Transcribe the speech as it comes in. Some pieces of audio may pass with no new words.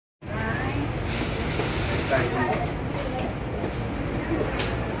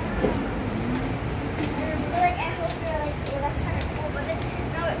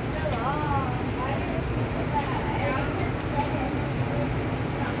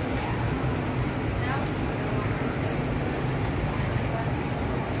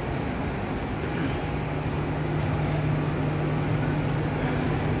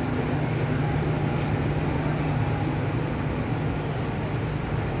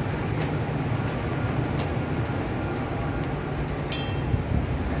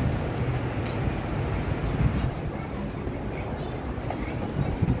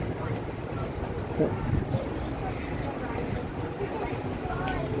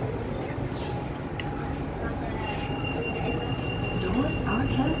Doors are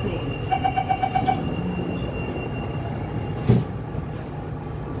closing.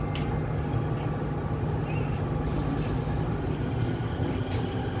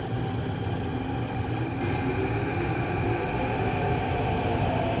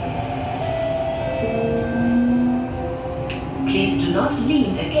 Please do not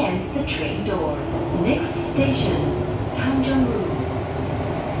lean against the train doors. Next station, Tanjong Rhu.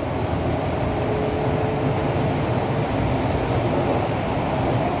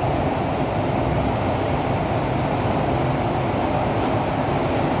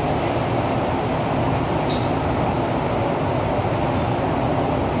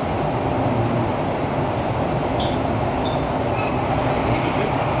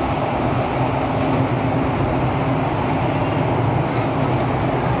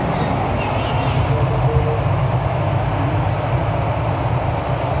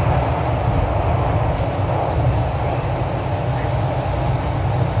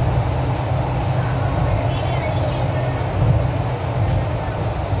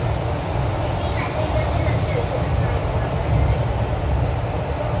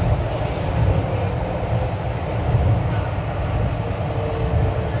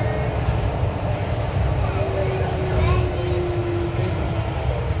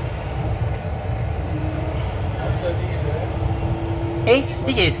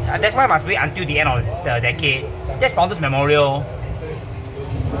 This is that's why I must wait until the end of the decade. That's Founders Memorial.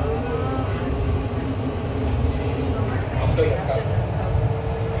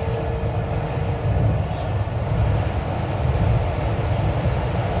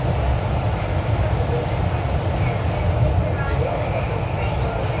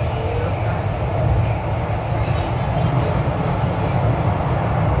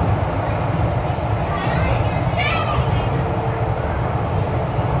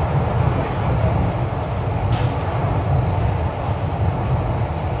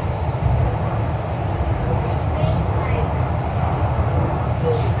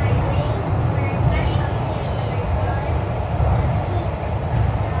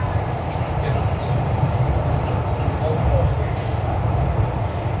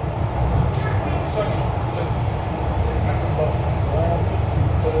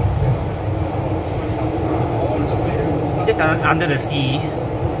 Under the sea.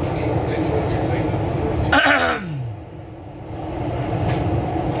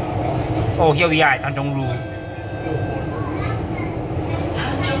 Oh, here we are at Tanjong Rhu.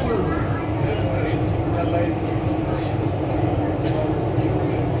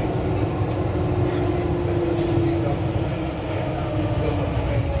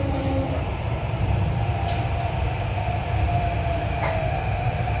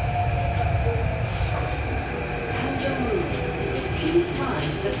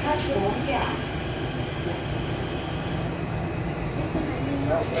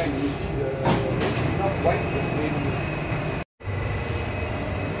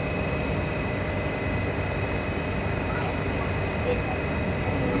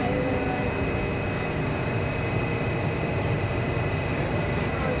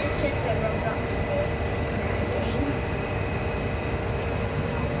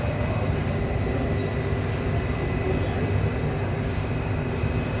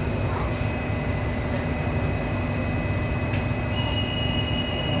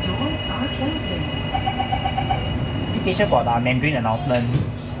 This station got Mandarin announcement.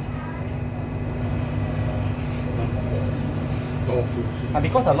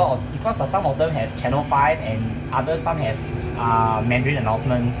 Because some of them have Channel 5 and others some have Mandarin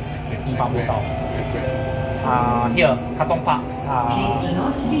announcements with Bayshore. Here, Katong Park,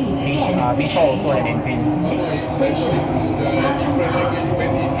 Bayshore also have Mandarin.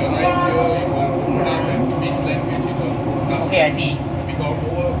 Okay, I see.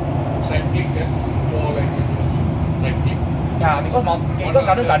 Yeah, because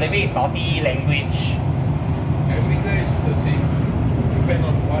Gardens by the Bay is multi-language. Everywhere is the same. Depend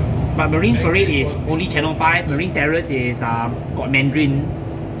on what. But Marine Parade is only Channel 5. Marine Terrace is got Mandarin,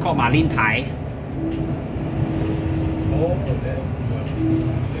 called Marine Thai.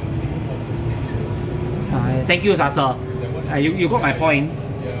 Thank you, sir. You got my point.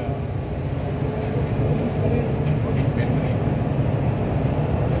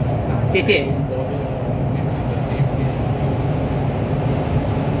 Thank you.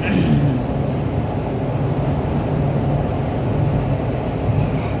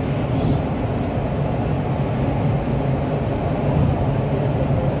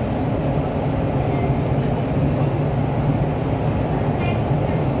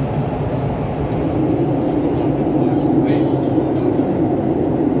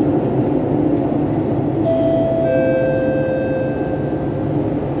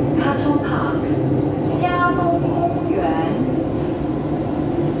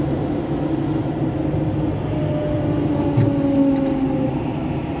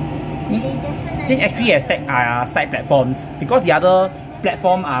 This actually has side platforms because the other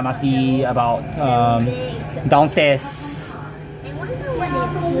platform must be about downstairs.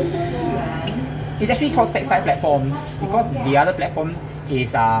 It's actually called stack side platforms because the other platform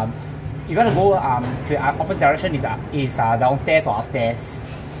is if you want to go to the opposite direction is downstairs or upstairs.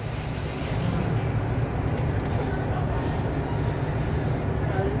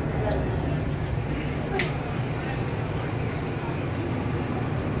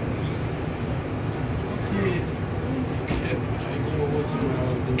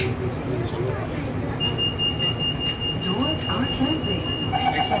 Doors are closing.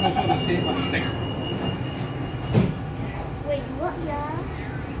 Next one also the same stack. Wait, what year?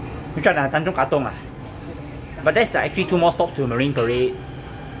 Which one? Tanjong Katong. But that's actually 2 more stops to Marine Parade.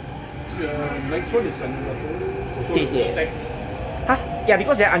 Next one is also stack. Huh? Yeah,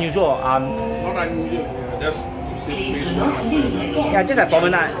 because they're unusual. Not unusual, just to Please save do not space. lean against Yeah, just like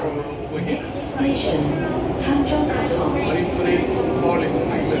promenade. next station, Tanjong Katong. Marine Parade all is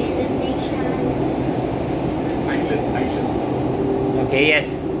island. The station. Island. Okay, yes.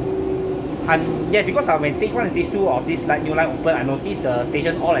 And yeah, because when stage 1 and stage 2 of this new line open, I noticed the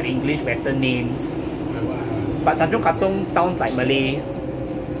station all have English Western names. But Tanjong Katong sounds like Malay.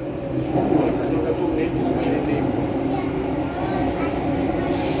 Tanjong Katong name is Malay name.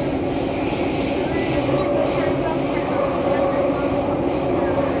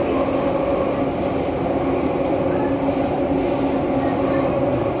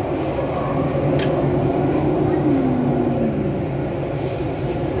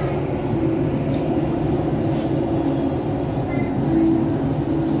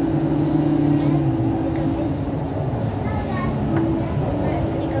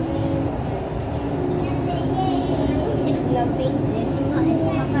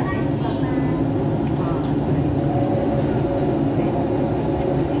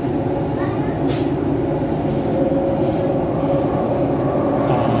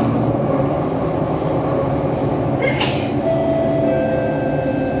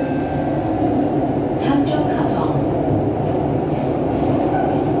 Tanjong Katong.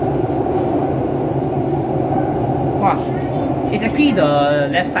 Wow, it's actually the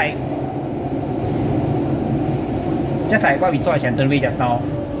left side. Just like what we saw at Shenton Way just now.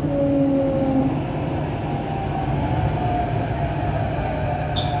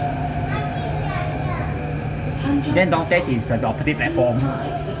 Then downstairs is the opposite platform.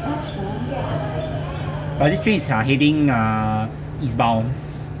 But this train is heading eastbound.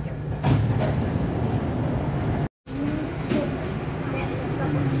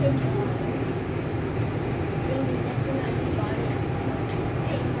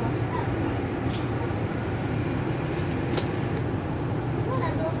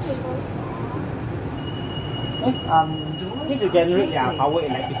 This will generate power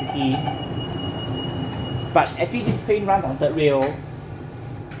electricity. But actually this train runs on third rail.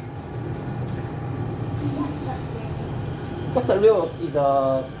 Because third rail is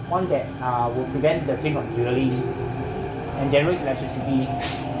the one that will prevent the train from derailling and generate electricity.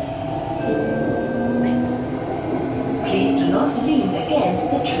 Please do not lean against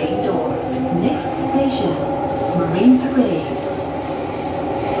the train doors. Next station, Marine Parade.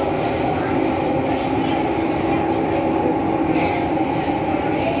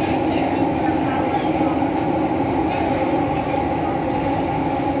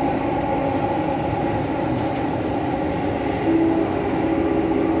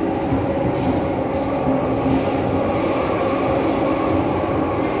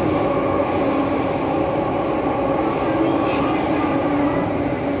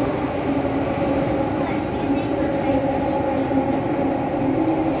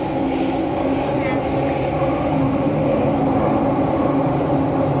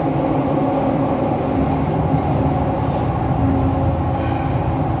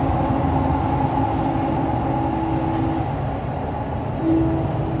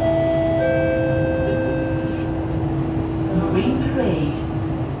 Parade.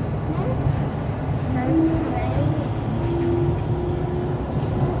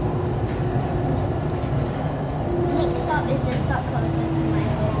 Next stop is the stop closest to my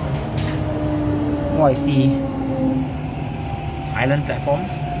home. Oh, I see. Island platform.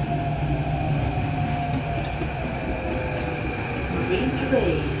 Marine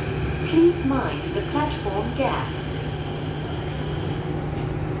Parade. Please mind the platform gap.